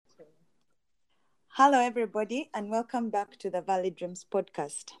Hello, everybody, and welcome back to the Valley Dreams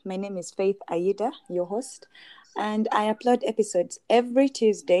podcast. My name is Faith Aida, your host, and I upload episodes every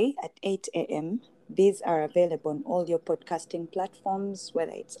Tuesday at 8 a.m. These are available on all your podcasting platforms,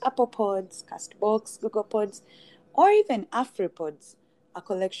 whether it's Apple Pods, Castbox, Google Pods, or even AfriPods, a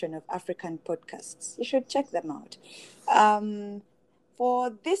collection of African podcasts. You should check them out.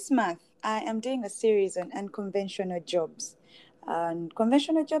 For this month, I am doing a series on unconventional jobs. And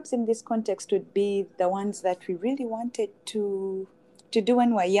conventional jobs in this context would be the ones that we really wanted to do when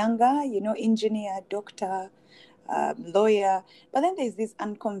we were younger, engineer, doctor, lawyer. But then there's these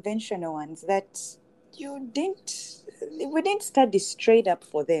unconventional ones that we didn't study straight up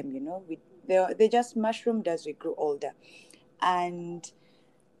for them, they just mushroomed as we grew older. And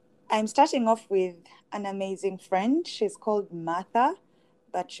I'm starting off with an amazing friend. She's called Martha,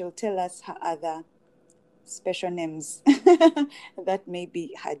 but she'll tell us her other special names that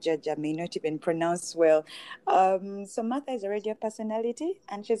maybe her judge may not even pronounce well. So Martha is a radio personality,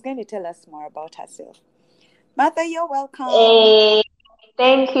 and she's going to tell us more about herself. Martha, you're welcome. Hey,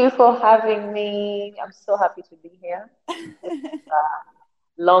 thank you for having me. I'm so happy to be here.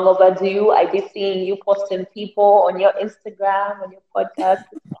 Long overdue. I did seeing you posting people on your Instagram, on your podcast.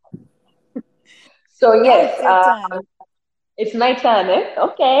 So Now yes, it's your turn. it's my turn, eh?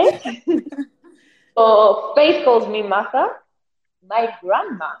 Okay. So Faith calls me Martha. My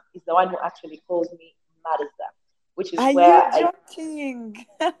grandma is the one who actually calls me Maritza, which is Are where you I, joking?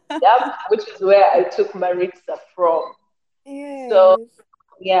 yep, which is where I took Maritza from. So Yes.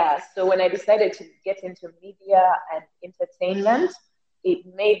 yeah, so when I decided to get into media and entertainment, it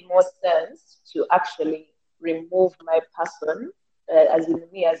made more sense to actually remove my person, as in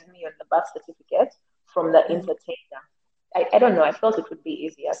me on the birth certificate, from the Mm. entertainer. I don't know, I felt it would be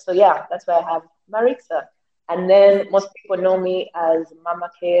easier. So yeah, that's why I have Maritza. And then most people know me as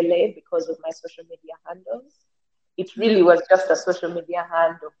MamaKLA because of my social media handles. It really was just a social media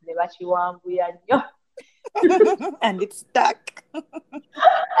hand of Nebachi Wangu Yanyo, And it's stuck.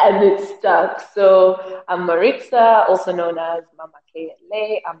 and it stuck. So I'm Maritza, also known as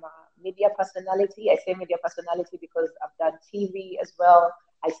MamaKLA. I'm a media personality. I say media personality because I've done TV as well.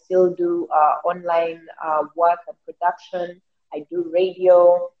 I still do online work and production. I do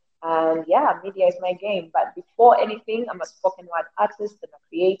radio. And yeah, media is my game. But before anything, I'm a spoken word artist and a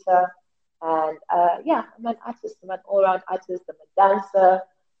creator. And yeah, I'm an artist. I'm an all around artist. I'm a dancer.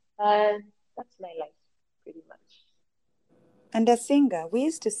 And that's my life, pretty much. And a singer. We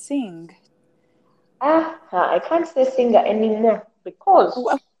used to sing. I can't say singer anymore because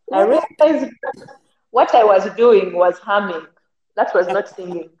I What happened? realized what I was doing was humming. That was not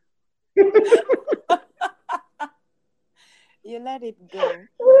singing. You let it go.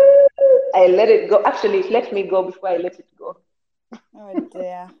 I let it go. Actually, it let me go before I let it go. Oh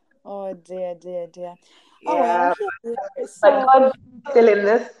dear. Oh dear, dear, dear. Oh well, Yeah, here. but So, God is still in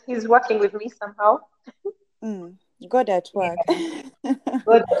this. He's working with me somehow. God at Yeah, work.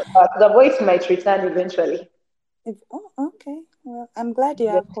 God, the voice might return eventually. Okay. Well, I'm glad you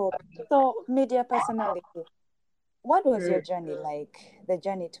have hope. So, media personality. What was your Mm. journey like? The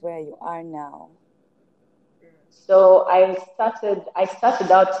journey to where you are now? So I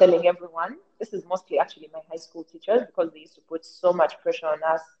started out telling everyone, this is mostly actually my high school teachers because they used to put so much pressure on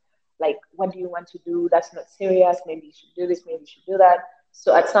us. Like, what do you want to do? That's not serious. Maybe you should do this, maybe you should do that.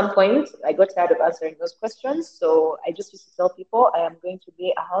 So at some point, I got tired of answering those questions. So I just used to tell people I am going to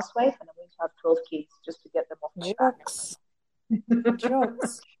be a housewife and I'm going to have 12 kids just to get them off my Jokes. back.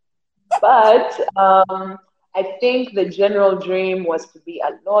 Jokes. But I think the general dream was to be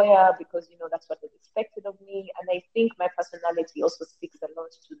a lawyer because that's what was expected of me, and I think my personality also speaks a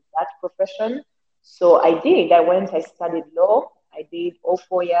lot to that profession. So I did. I went. I studied law. I did all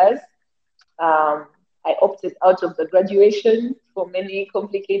 4 years. Um, I opted out of the graduation for many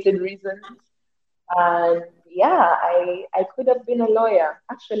complicated reasons, and yeah, I could have been a lawyer.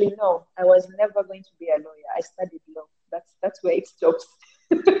 Actually, no, I was never going to be a lawyer. I studied law. That's where it stops.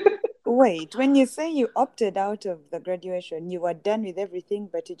 Wait, when you say you opted out of the graduation, you were done with everything,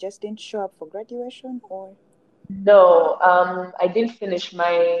 but you just didn't show up for graduation, or No, I didn't finish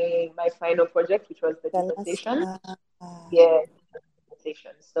my final project, which was the the last? dissertation. Yeah,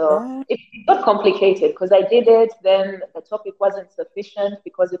 dissertation. So Oh, it got complicated because I did it, then the topic wasn't sufficient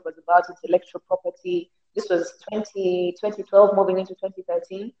because it was about intellectual property. This was 2012, moving into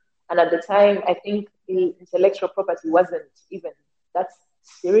 2013. And at the time, I think the intellectual property wasn't even that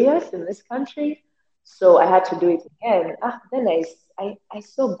serious in this country. So I had to do it again. Then I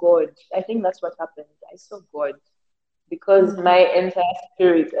saw God. I think that's what happened. I saw God because mm, my entire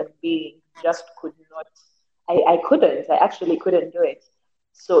spirit and being just could not. I couldn't. I actually couldn't do it.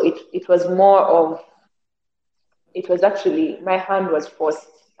 So it was more of, it was actually, my hand was forced.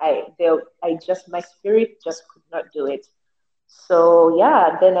 I just, my spirit just could not do it. So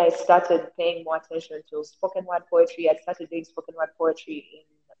yeah, then I started paying more attention to spoken word poetry. I started doing spoken word poetry in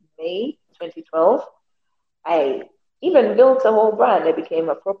May 2012. I even built a whole brand. I became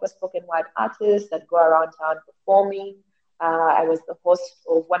a proper spoken word artist that go around town performing. I was the host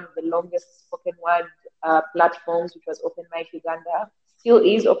of one of the longest spoken word platforms, which was Open Mic Uganda. Still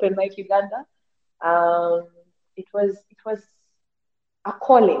is Open Mic Uganda. Um, it was a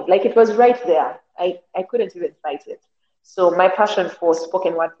calling, like it was right there. I couldn't even fight it. So my passion for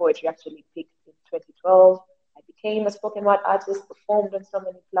spoken word poetry actually peaked in 2012. I became a spoken word artist, performed on so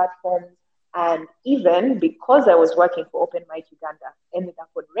many platforms, and even because I was working for Open Mic Uganda, ended up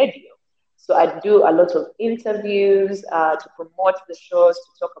on radio. So I do a lot of interviews to promote the shows, to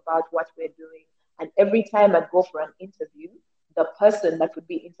talk about what we're doing. And every time I'd go for an interview, the person that would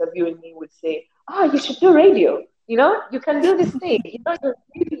be interviewing me would say, "Ah, oh, you should do radio. You know, you can do this thing. You know,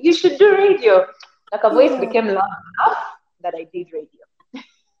 you should do radio." Like a voice Yeah. became loud enough that I did radio,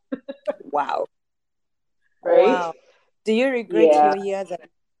 Wow. right? Wow. Do you regret Yeah, your years at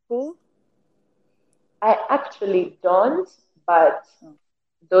school? I actually don't, but Oh.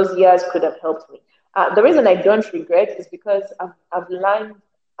 those years could have helped me. The reason I don't regret is because I've learned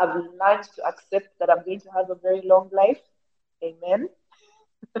to accept that I'm going to have a very long life. Amen.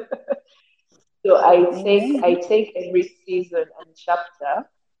 So I Amen. take every season and chapter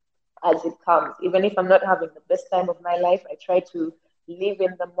as it comes. Even if I'm not having the best time of my life, I try to live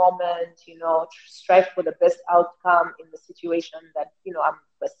in the moment, you know, strive for the best outcome in the situation that, you know, I'm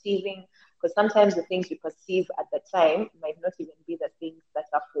perceiving. Because sometimes the things we perceive at the time might not even be the things that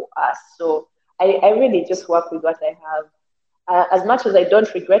are for us. So I really just work with what I have. As much as I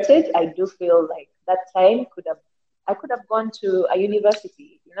don't regret it, I do feel like that time could have, I could have gone to a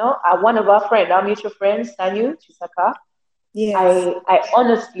university. You know, one of our friends, our mutual friends, Sanyu Chisaka, Yes. I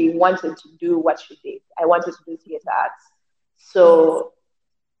honestly wanted to do what she did. I wanted to do theater arts. Yes. So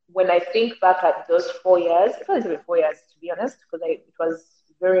when I think back at those 4 years, it wasn't even 4 years to be honest, because it was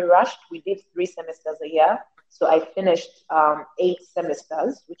very rushed. We did 3 semesters a year. So I finished 8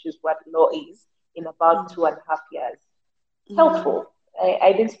 semesters, which is what law is, in about Mm, 2.5 years. mm, Helpful.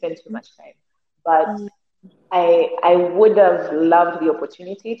 I didn't spend too much time, but mm, I would have loved the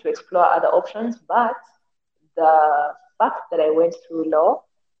opportunity to explore other options, but the fact that I went through law,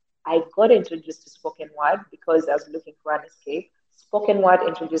 I got introduced to spoken word because I was looking for an escape. Spoken word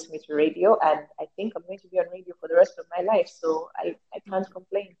introduced me to radio, and I think I'm going to be on radio for the rest of my life, so I can't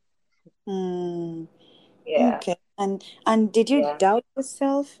complain. mm. Yeah, Okay. And did you yeah. doubt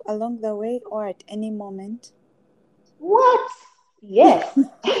yourself along the way or at any moment? What? Yes.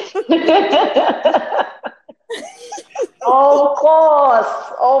 Of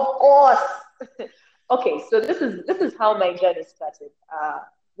course, of course. Okay, so this is how my journey started.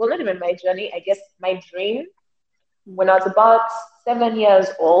 Well, not even my journey. I guess my dream. When I was Mm, about 7 years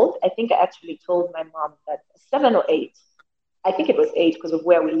old, I think I actually told my mom that 7 or 8. I think it was 8 because of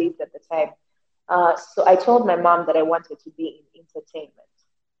where we lived at the time. So I told my mom that I wanted to be in entertainment.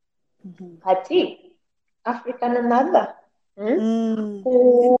 mhm. Hati, African another. Hmm? Mm.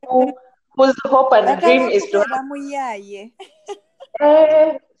 Who, whose hope and dream is to Ndakabakubera muyaye.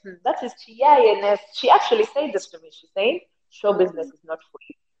 have, that is chiyayeness. She actually said this to me. She said, show business is not for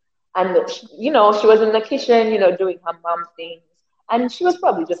you. And, you know, she was in the kitchen, you know, doing her mom things. And she was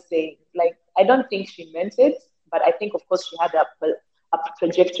probably just saying, like, I don't think she meant it, but I think, of course, she had a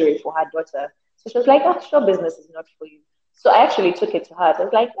trajectory for her daughter. So she was like, oh, show business is not for you. So I actually took it to heart. I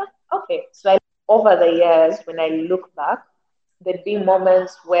was like, ah, okay. So over the years, when I look back, there'd be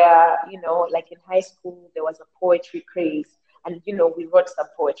moments where, you know, like in high school, there was a poetry craze. And, you know, we wrote some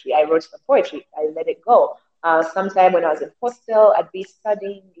poetry. I wrote some poetry. I let it go. Sometime when I was in hostel, I'd be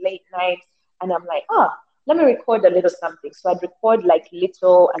studying late nights, and I'm like, oh, let me record a little something. So I'd record like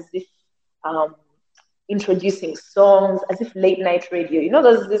little, as if um, introducing songs, as if late night radio. You know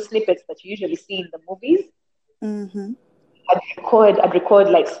those the snippets that you usually see in the movies. Mm-hmm. I'd record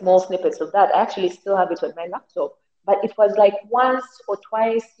like small snippets of that. I actually still have it on my laptop. But it was like once or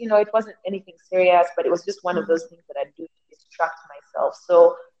twice, you know, it wasn't anything serious, but it was just one of those things that I do to distract myself.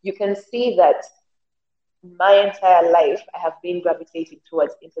 So you can see that my entire life, I have been gravitating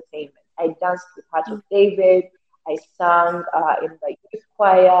towards entertainment. I danced with Heart of David. I sang in the youth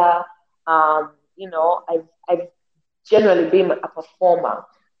choir. You know, I've generally been a performer.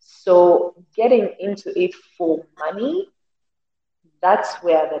 So getting into it for money, that's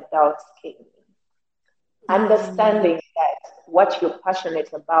where the doubts came in. Mm, Understanding that what you're passionate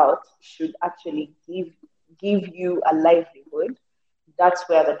about should actually give you a livelihood, that's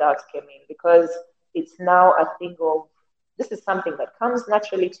where the doubts came in, because it's now a thing of, this is something that comes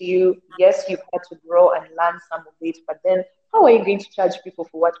naturally to you. Yes, you've had to grow and learn some of it, but then how are you going to charge people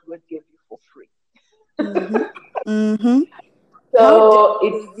for what God gave you for free? Mm-hmm. Mm-hmm. How dare So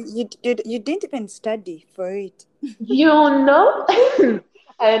it's, you didn't even study for it. you know,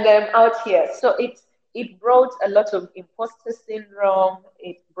 and I'm out here. So it brought a lot of imposter syndrome.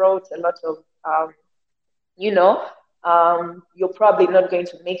 It brought a lot of you know, you're probably not going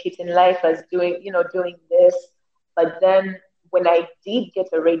to make it in life as doing this. But then when I did get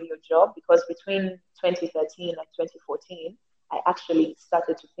a radio job, because between 2013 and 2014, I actually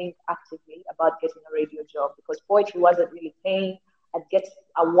started to think actively about getting a radio job, because poetry wasn't really paying. I'd get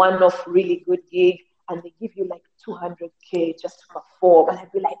a one-off really good gig, and they give you like 200K just to perform, and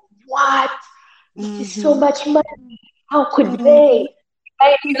I'd be like, "What? This is so Mm-hmm. much money. How could Mm-hmm. they?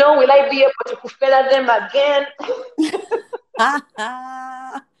 Will I be able to fulfill them again?"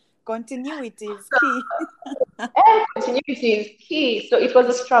 Continuity is key. And continuity is key. So it was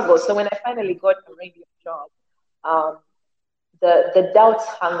a struggle. So when I finally got a radio job, um, the doubts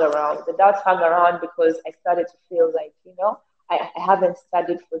hung around. The doubts hung around because I started to feel like, I haven't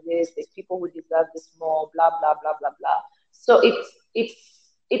studied for this. There's people who deserve this more, blah, blah, blah, blah, blah. So it's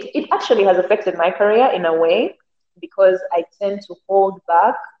it actually has affected my career in a way, because I tend to hold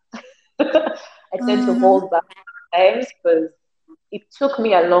back. I tend to Mm-hmm. hold back times, because it took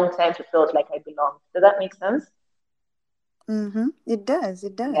me a long time to feel like I belonged. Does that make sense? Mm-hmm. It does.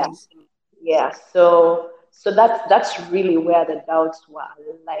 It Yeah. does. Yeah, so that's really where the doubts were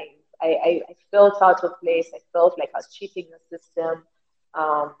alive. I felt out of place. I felt like I was cheating the system,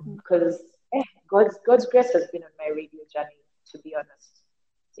 because God's grace has been on my radio journey. To be honest,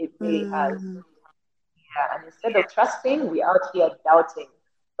 it really has. Mm-hmm. Yeah, and instead of trusting, we're out here doubting.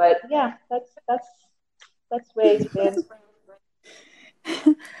 But yeah, that's where it's been.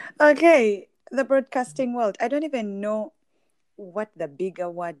 Okay, the broadcasting world. I don't even know what the bigger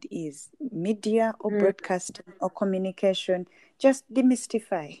word is, media or Mm. broadcasting or communication. Just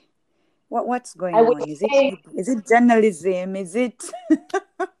demystify. What's I going would on? say Is it journalism? Is it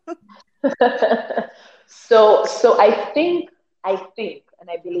so I think and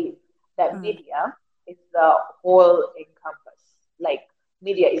I believe that Mm, media is the whole encompass. Like,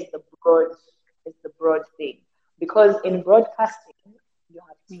 media is the broad thing. Because in broadcasting you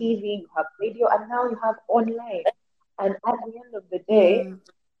have mm, TV, you have radio, and now you have online. And at the end of the day, mm.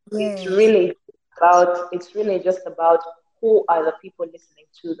 it's Yes. really just about who are the people listening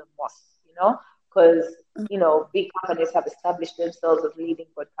to the most, because big companies have established themselves as leading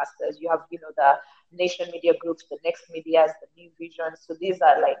broadcasters. You have the nation media groups, the next medias, the new visions. So these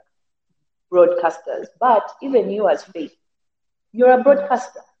are like broadcasters. But even you as Faith, you're a Mm.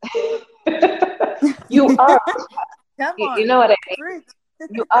 broadcaster. You are. Come You on. know what I mean? Preach.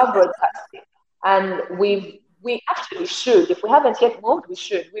 You are broadcasting, and we actually should. If we haven't yet moved, we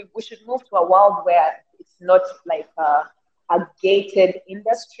should. We should move to a world where it's not like a gated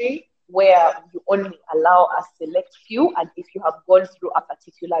industry where you only allow a select few, and if you have gone through a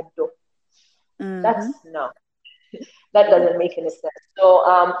particular door, that's Mm-hmm. no, that doesn't make any sense.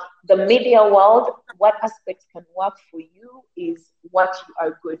 So the media world, what aspects can work for you is what you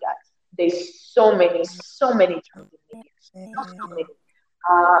are good at. There's so many jobs in media, so many.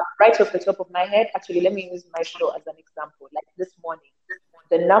 Right off the top of my head, actually, let me use my show as an example. Like this morning,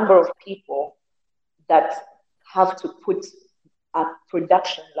 the number of people that have to put a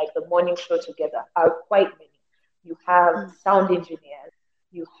production like the morning show together are quite many. You have sound engineers,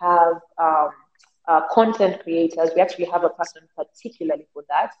 you have content creators. We actually have a person particularly for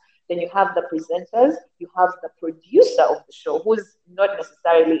that. Then you have the presenters, you have the producer of the show, who's not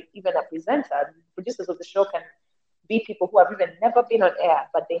necessarily even a presenter. The producers of the show can be people who have even never been on air,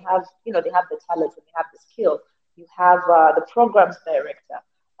 but they have the talent and they have the skill. You have the programs director.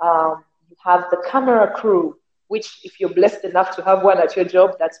 You have the camera crew, which if you're blessed enough to have one at your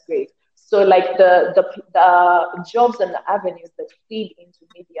job, that's great. So like the jobs and the avenues that feed into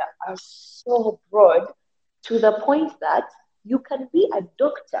media are so broad, to the point that you can be a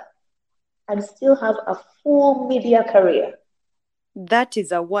doctor and still have a full media career. That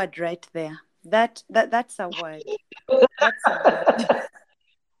is a word right there. That's a word. That's a word.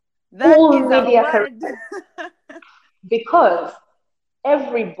 That Full is a media career, word. because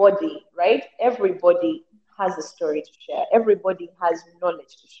everybody, right? Everybody has a story to share. Everybody has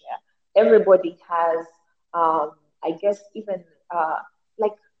knowledge to share. Everybody has, I guess, even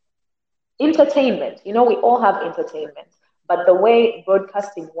like entertainment. We all have entertainment, but the way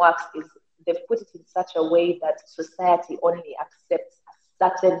broadcasting works is they've put it in such a way that society only accepts a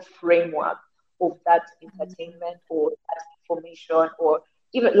certain framework of that entertainment or that information, or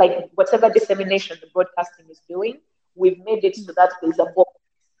even like whatever dissemination the broadcasting is doing, we've made it so that there's a box.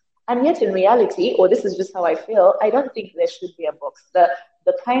 And yet, in reality, or this is just how I feel, I don't think there should be a box.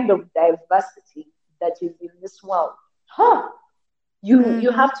 The kind of diversity that is in this world, huh?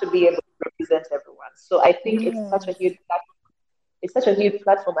 You Mm-hmm. have to be able to represent everyone. So I think it's such a Yes. huge platform. It's such a huge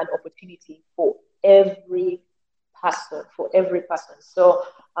platform and opportunity for every for every person. So,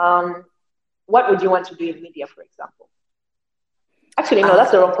 what would you want to do in media, for example? Actually, no,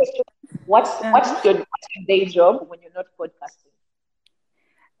 that's the wrong Uh, question. What's uh-huh. what's your day job when you're not podcasting?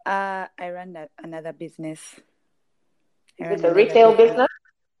 I run another business. I Is run it a another retail business. business?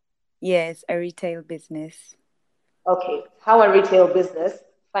 Yes, a retail business. Okay, how a retail business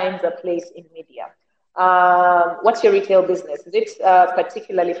finds a place in media. What's your retail business? Is it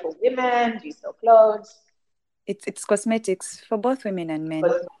particularly for women? Do you sell clothes? It's cosmetics for both women and men.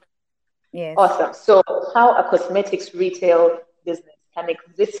 Cos- Yes. Awesome. So, how a cosmetics retail business can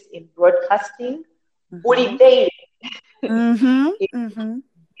exist in broadcasting, Mm-hmm. booty day Mm-hmm. Mm-hmm.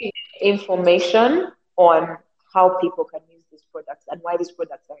 information on how people can use these products and why these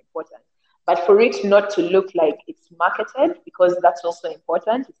products are important. But for it not to look like it's marketed, because that's also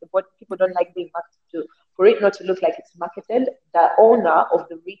important. It's important. People don't like being marketed to. For it not to look like it's marketed, the owner of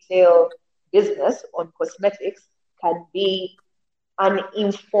the retail business on cosmetics can be an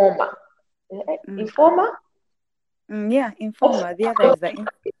informer. Mm. Informer? Yeah, informer. The other is the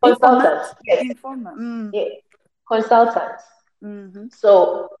Consultant. informant. Yes. Informer. Mm. Yeah. Consultant. Mm-hmm.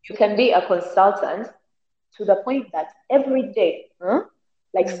 So you can be a consultant to the point that every day, huh,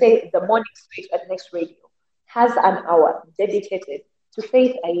 like Mm-hmm. say the morning switch at Next Radio has an hour dedicated to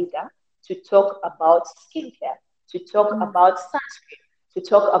Faith Aida to talk about skincare, to talk Mm. about sunscreen, to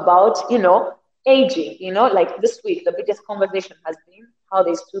talk about, aging. Like this week, the biggest conversation has been how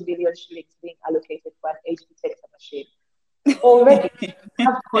there's 2 billion shillings being allocated for an age detector machine. Already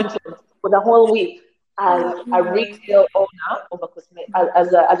have content for the whole week as Oh a my. retail owner of a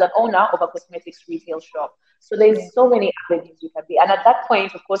as an owner of a cosmetics retail shop. So Yeah. there's so many avenues you can be. And at that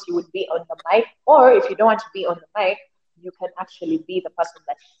point, of course, you would be on the mic, or if you don't want to be on the mic, you can actually be the person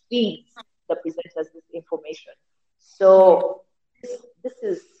that feeds the presenters this information. Yeah. So this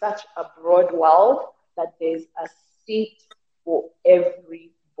is such a broad world that there's a seat for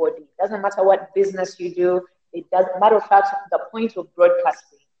everybody. Doesn't matter what business you do. It doesn't matter of fact, the point of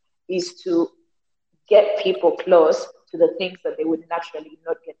broadcasting is to get people close to the things that they would naturally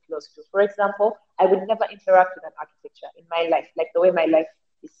not get close to. For example, I would never interact with an architecture in my life, like the way my life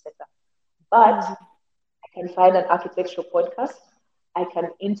is set up. But Mm-hmm. I can find an architectural podcast. I can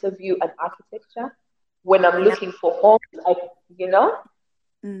interview an architecture. When I'm Yeah. looking for homes, you know,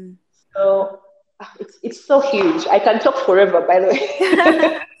 Mm. so it's so huge. I can talk forever, by the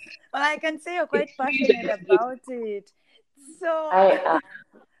way. Well, I can say you're It's quite huge passionate and it's beautiful. about it. So, I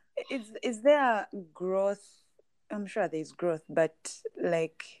is there growth? I'm sure there's growth, but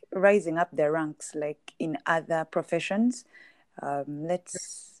like rising up the ranks, like in other professions,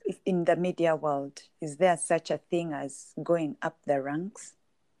 if in the media world, is there such a thing as going up the ranks?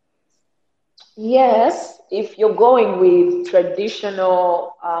 Yes, if you're going with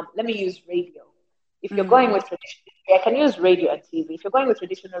traditional, let me use radio. If you're going Mm, with traditional, I can use radio and TV. If you're going with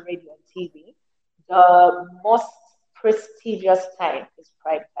traditional radio and TV, the most prestigious time is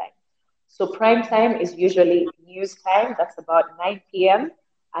prime time. So prime time is usually news time. That's about 9 p.m.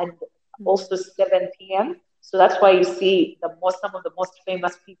 and mm, also 7 p.m. So that's why you see some of the most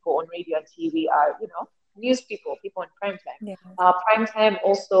famous people on radio and TV are, news people on prime time. yeah. Prime time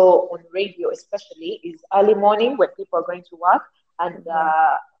also on radio, especially, is early morning when people are going to work, and Right.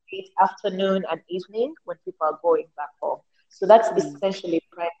 late afternoon and evening when people are going back home. So that's Mm, essentially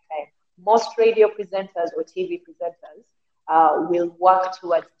prime time. Most radio presenters or TV presenters will work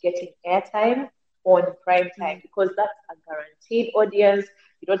towards getting airtime on prime time mm, because that's a guaranteed audience.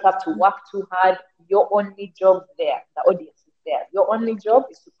 You don't have to mm, work too hard. Your only job there, the audience is there. Your only job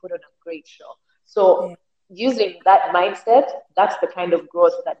is to put on a great show. So yeah. using that mindset, that's the kind of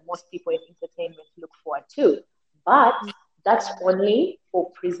growth that most people in entertainment look forward to. But Mm, that's only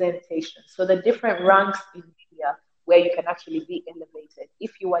for presentation. So the different mm, ranks in media where you can actually be elevated.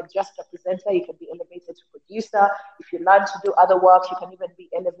 If you are just a presenter, you can be elevated to producer. If you learn to do other work, you can even be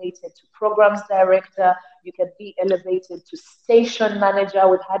elevated to programs director. You can be elevated to station manager.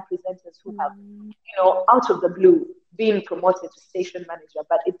 We've had presenters who have, mm, out of the blue, being promoted to station manager.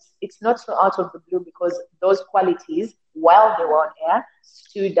 But it's not so out of the blue because those qualities, while they were on air,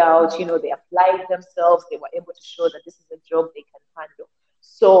 stood out. They applied themselves. They were able to show that this is a job they can handle.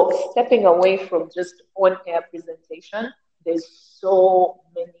 So stepping away from just on-air presentation, there's so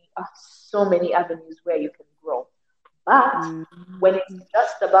many avenues where you can grow. But when it's Mm-hmm.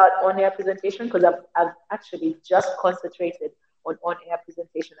 just about on-air presentation, because I've actually just concentrated on on-air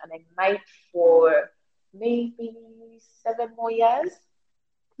presentation, and I might for maybe 7 more years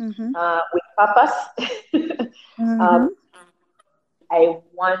Mm-hmm. with purpose. um, Mm-hmm. I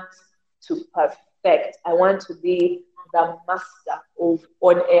want to perfect. I want to be the master of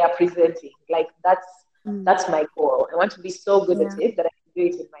on-air presenting. Like Mm. that's my goal. I want to be so good at Yeah. it that I can do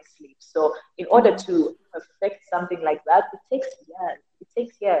it in my sleep. So in order Yeah. to perfect something like that, it takes years. It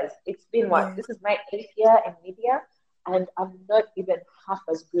takes years. It's been what? Yes. This is my 8th year in media, and I'm not even half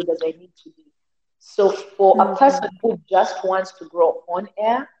as good as I need to be. So for a person Mm-hmm. who just wants to grow on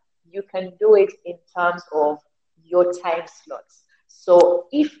air, you can do it in terms of your time slots. So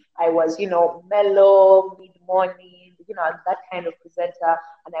if I was, mellow, mid-morning, that kind of presenter,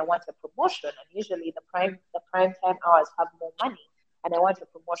 and I want a promotion, and usually the prime time hours have more money, and I want a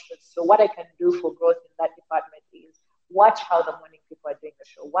promotion. So what I can do for growth in that department is watch how the morning people are doing the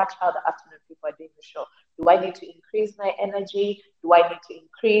show, watch how the afternoon people are doing the show. Do I need to increase my energy? Do I need to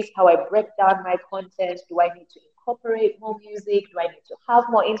increase how I break down my content? Do I need to incorporate more music? Do I need to have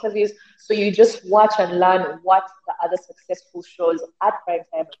more interviews? So you just watch and learn what the other successful shows at prime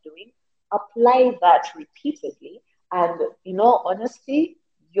time are doing, apply that repeatedly, and in all honesty,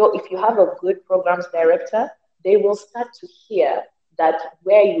 if you have a good programs director, they will start to hear that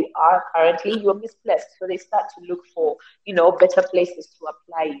where you are currently, you're misplaced. So they start to look for, better places to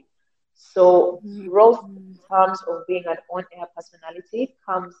apply you. So growth in terms of being an on-air personality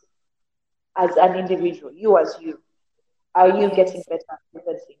comes as an individual, you as you. Are you getting Yes. better at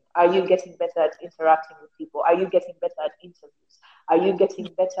presenting? Are you getting better at interacting with people? Are you getting better at interviews? Are you getting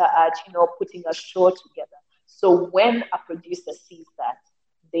better at, putting a show together? So when a producer sees that,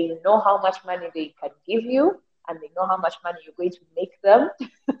 they know how much money they can give you and they know how much money you're going to make them,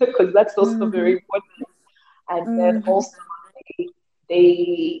 because that's also very Mm-hmm. important. And then Mm-hmm. also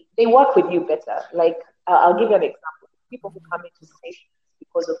they work with you better. Like I'll give you an example. People who come into stations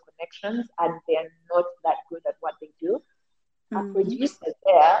because of connections and they are not that good at what they do, a Mm-hmm. producer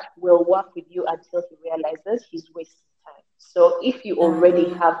there will work with you until he realizes he's wasting time. So if you already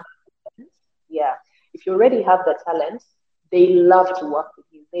Uh, have the talent, yeah, if you already have the talent, they love to work with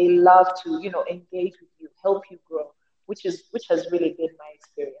you. They love to, engage with you, help you grow, which has really been my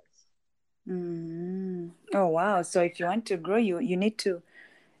experience. Oh wow. So if you want to grow, you need to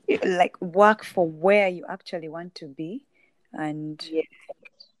like work for where you actually want to be. And Yeah.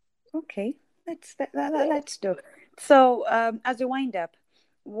 okay, that's dope. So as we wind up,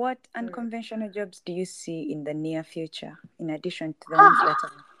 what Mm. unconventional jobs do you see in the near future, in addition to the ones that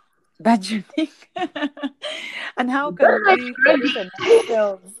are budgeting? And how can That's we great. position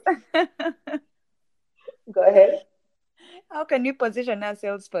ourselves? Go ahead. How can we position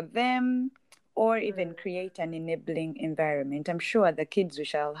ourselves for them, or even Mm. create an enabling environment? I'm sure the kids we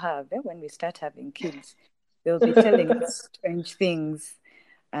shall have, when we start having kids, they'll be telling us strange things.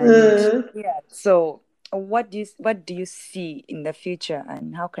 And Mm. yeah, so what do you see in the future,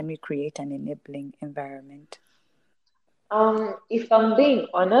 and how can we create an enabling environment? If I'm being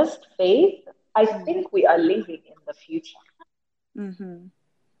honest, Faith, I think we are living in the future. Mm-hmm.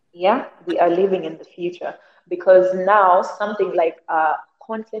 Yeah, we are living in the future because now something like a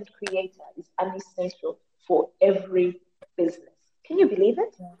content creator is an essential for every business. Can you believe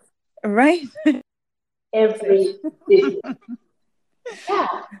it? Right. Every business. Yeah,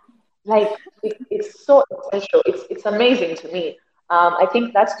 like it's so essential. It's amazing to me. I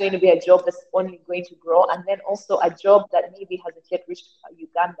think that's going to be a job that's only going to grow, and then also a job that maybe hasn't yet reached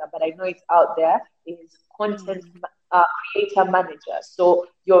Uganda, but I know it's out there. Is content Mm. creator manager. So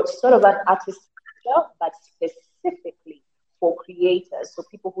you're sort of an artist manager, but specifically for creators. So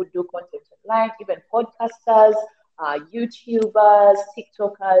people who do content online, even podcasters, YouTubers,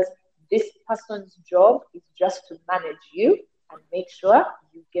 TikTokers. This person's job is just to manage you and make sure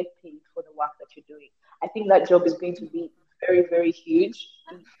you get paid for the work that you're doing. I think that job is going to be very, very huge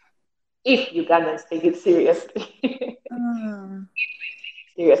if Ugandans take it seriously. Mm.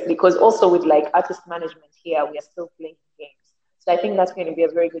 Seriously, because also with like artist management here, we are still playing games. So I think that's going to be a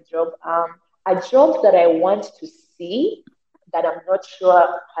very good job. A job that I want to see that I'm not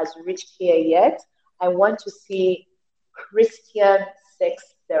sure has reached here yet. I want to see Christian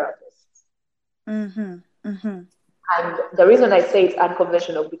sex therapists. Mm-hmm. Mm-hmm. And the reason I say it's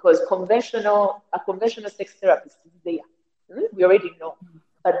unconventional because a conventional sex therapist is there. We already know.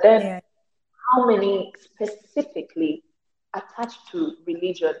 But then Yeah. how many specifically attached to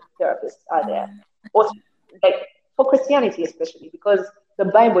religion therapists are there? Or like for Christianity especially, because the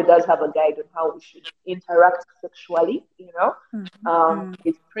Bible does have a guide on how we should interact sexually, Mm-hmm.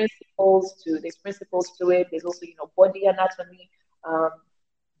 there's principles to it. There's also, body anatomy. Um,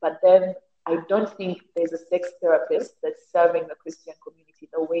 but then I don't think there's a sex therapist that's serving the Christian community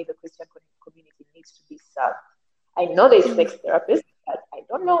the way the Christian community needs to be served. I know there's sex therapists, but I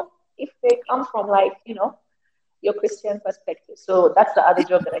don't know if they come from like, your Christian perspective. So that's the other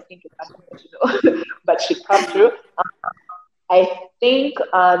job that I think is unconventional, but should come through. I think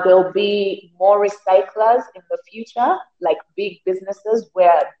there'll be more recyclers in the future, like big businesses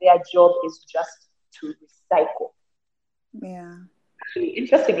where their job is just to recycle. Yeah. Actually,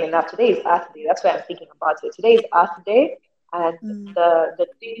 interestingly enough, today is Earth Day. That's why I'm thinking about it. Today is Earth Day, and Mm. the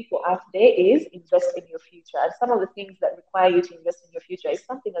theme for Earth Day is invest in your future. And some of the things that require you to invest in your future is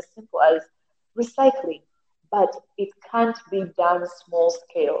something as simple as recycling, but it can't be done small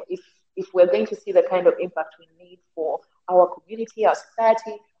scale. If we're going to see the kind of impact we need for our community, our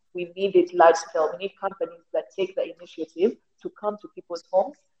society, we need it large scale. We need companies that take the initiative to come to people's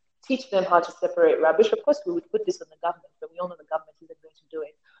homes, teach them how to separate rubbish. Of course, we would put this on the government, but we all know the government isn't going to do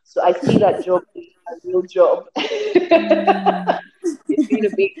it. So I see that job being a real job. Mm. It's going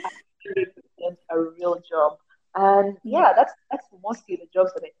to be 100% a real job. And yeah, that's mostly the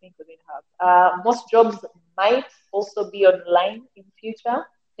jobs that I think we're going to have. Most jobs might also be online in future.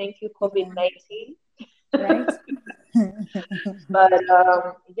 Thank you, Yeah. COVID-19. Right. But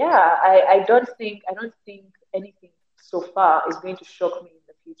yeah, I don't think anything so far is going to shock me in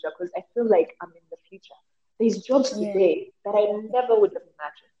the future because I feel like I'm in the future. There's jobs Yeah. today that I never would have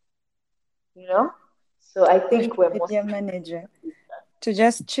imagined, you know? So I Social think we're media mostly manager to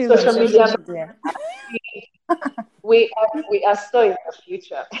just chill on social social media. media. We are so in the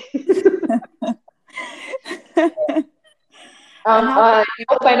future. And how can we?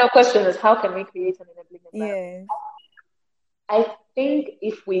 Your final question is how can we create an enabling environment? Yes. I think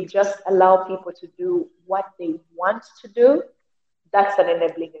if we just allow people to do what they want to do, that's an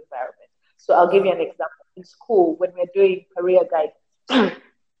enabling environment. So I'll give Yeah. you an example. In school, when we're doing career guidance,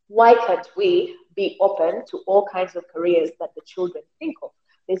 why can't we be open to all kinds of careers that the children think of?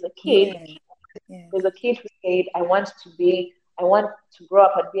 There's a kid, Yes. Yes. there's a kid who said, I want to grow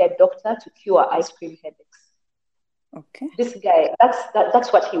up and be a doctor to cure ice cream headaches. Okay. This guy,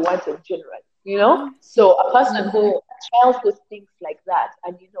 that's what he wanted generally, Mm. So a Mm-hmm. child who thinks like that,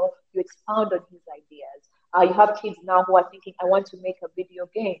 and you expound on his ideas. You have kids now who are thinking, I want to make a video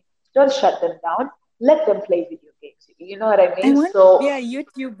game. Don't shut them down. Let them play video games. You know what I I mean? want to be So a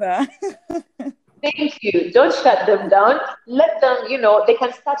YouTuber. thank you. Don't shut them down. Let them, they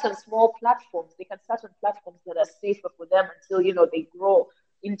can start on small platforms. They can start on platforms that are safer for them until, they grow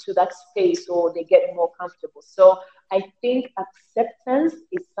into that space or they get more comfortable. So I think acceptance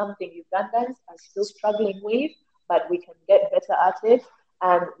is something Ugandans are still struggling with, but we can get better at it.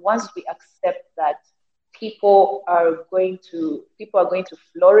 And once we accept that people are going to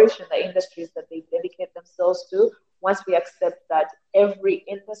flourish in the industries that they dedicate themselves to, once we accept that every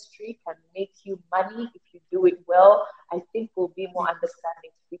industry can make you money if you do it well, I think we'll be more Yeah.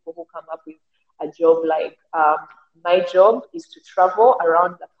 understanding to people who come up with a job like my job is to travel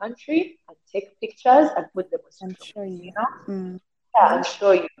around the country and take pictures and put them on I'm social sure media, you. Yeah, Mm-hmm. I'm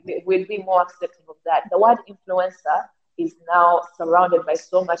sure we'll be more accepting of that. The word influencer is now surrounded by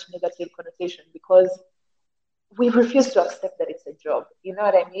so much negative connotation because we refuse to accept that it's a job. You know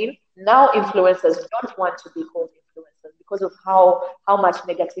what I mean? Now influencers don't want to be called influencers because of how much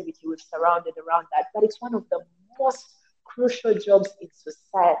negativity we've surrounded around that. But it's one of the most crucial jobs in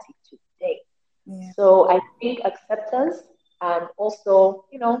society today. Yeah. So I think acceptance and also,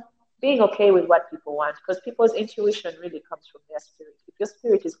 being okay with what people want because people's intuition really comes from their spirit. If your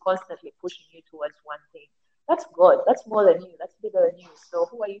spirit is constantly pushing you towards one thing, that's God. That's more than you. That's bigger than you. So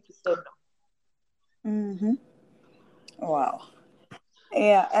who are you to say no? Mm-hmm. Wow.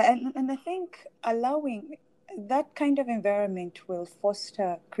 Yeah, and I think allowing that kind of environment will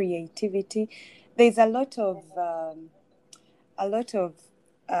foster creativity. There's a lot of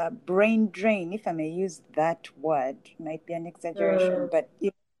brain drain, if I may use that word. Might be an exaggeration, Mm, but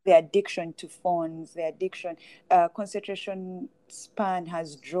the addiction to phones, the addiction, concentration span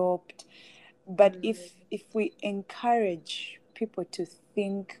has dropped. But if we encourage people to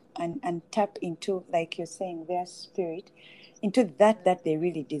think and tap into, like you're saying, their spirit, into that they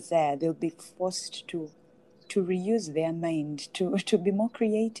really desire, they'll be forced to reuse their mind, to be more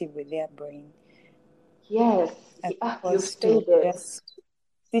creative with their brain, yes, as you've opposed to said it. just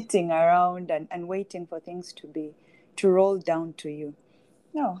sitting around and waiting for things to roll down to you.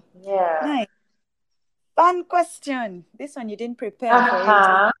 No. Yeah. Nice. Fun question. This one you didn't prepare for it.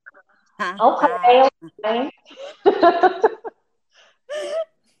 Uh-huh. Ha, ha. Okay. Okay.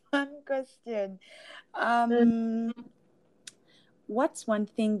 One question. Mm. Um, what's one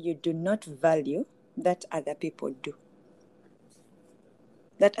thing you do not value that other people do?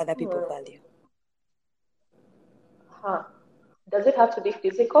 That other people Hmm. value? Huh. Does it have to be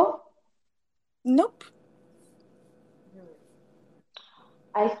physical? Nope. Hmm.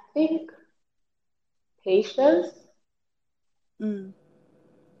 I think patience. Mm.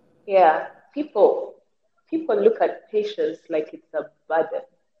 Yeah, people look at patience like it's a burden.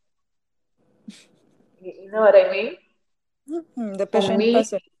 You know what I mean? The For patient me,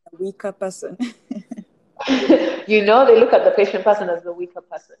 person, the weaker person. they look at the patient person as the weaker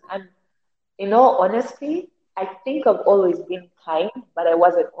person. And in all honesty, I think I've always been kind, but I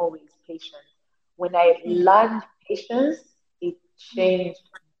wasn't always patient. When I Mm. learned patience, it changed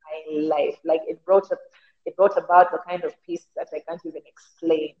my life. Like it brought about the kind of peace that I can't even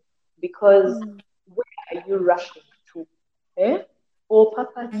explain. Because Mm. where are you rushing to? Eh? Oh,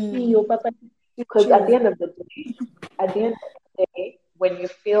 Papa T, oh, Mm. Papa T. To Because choose. at the end of the day, when you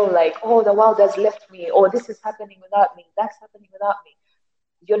feel like, oh, the world has left me, or this is happening without me, that's happening without me,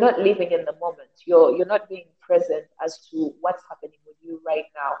 you're not living in the moment. You're not being present as to what's happening with you right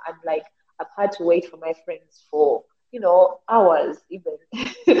now. And like I've had to wait for my friends for hours even,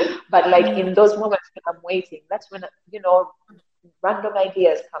 but like Mm. in those moments when I'm waiting, that's when random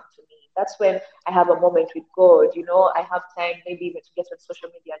ideas come to me. That's when I have a moment with God. I have time maybe even to get on social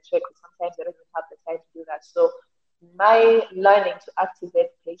media and check. Because sometimes I don't even have the time to do that. So my learning to activate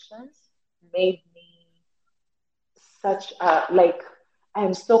patience made me such a like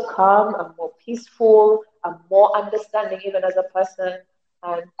I'm so calm, I'm more peaceful, I'm more understanding even as a person.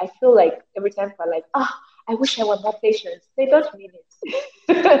 And I feel like every time I'm like, I wish I were more patient. They don't mean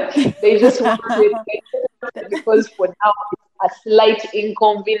it. They just want it because for now it's a slight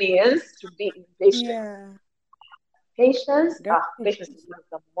inconvenience to be impatient. Yeah. Great. Patience is one of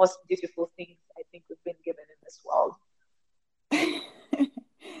the most beautiful things I think we've been given in this world.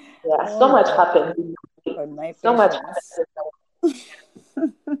 Yeah, so Oh much God, happened in my God, my so much patience. happened.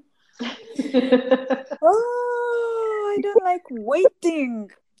 Oh, I don't like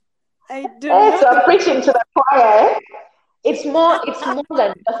waiting. I do Eh, not so I'm like. preaching to the choir. It's more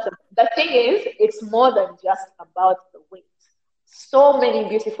than just the thing is, it's more than just about the wait. So many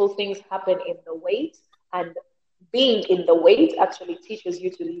beautiful things happen in the wait, and being in the wait actually teaches you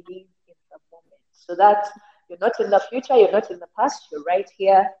to live in the moment. So that you're not in the future, you're not in the past, you're right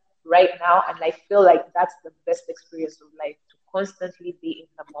here, right now. And I feel like that's the best experience of life to constantly be in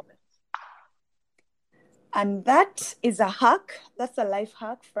the moment. And that is a hack. That's a life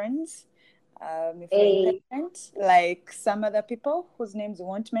hack, friends. If you're Hey, impatient, like some other people whose names we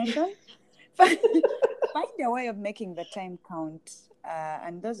won't mention, find a way of making the time count.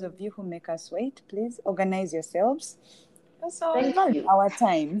 And those of you who make us wait, please organize yourselves. Also, thank value you. our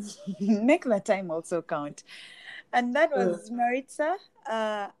time. Make the time also count. And that Mm. was Maritza,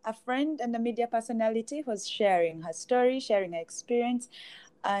 a friend and a media personality, who's sharing her story, sharing her experience.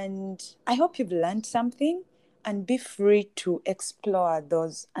 And I hope you've learned something, and be free to explore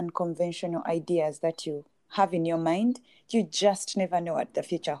those unconventional ideas that you have in your mind. You just never know what the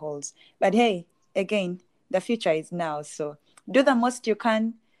future holds. But hey, again, the future is now. So do the most you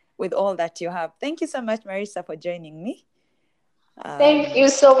can with all that you have. Thank you so much, Marissa, for joining me. Thank Um, you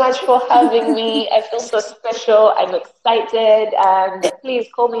so much for having me. I feel so special. I'm excited. And please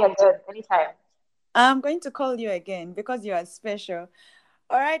call me again anytime. I'm going to call you again because you are special.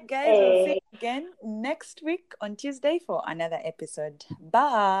 All right, guys, we'll see Hey. you again next week on Tuesday for another episode.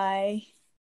 Bye.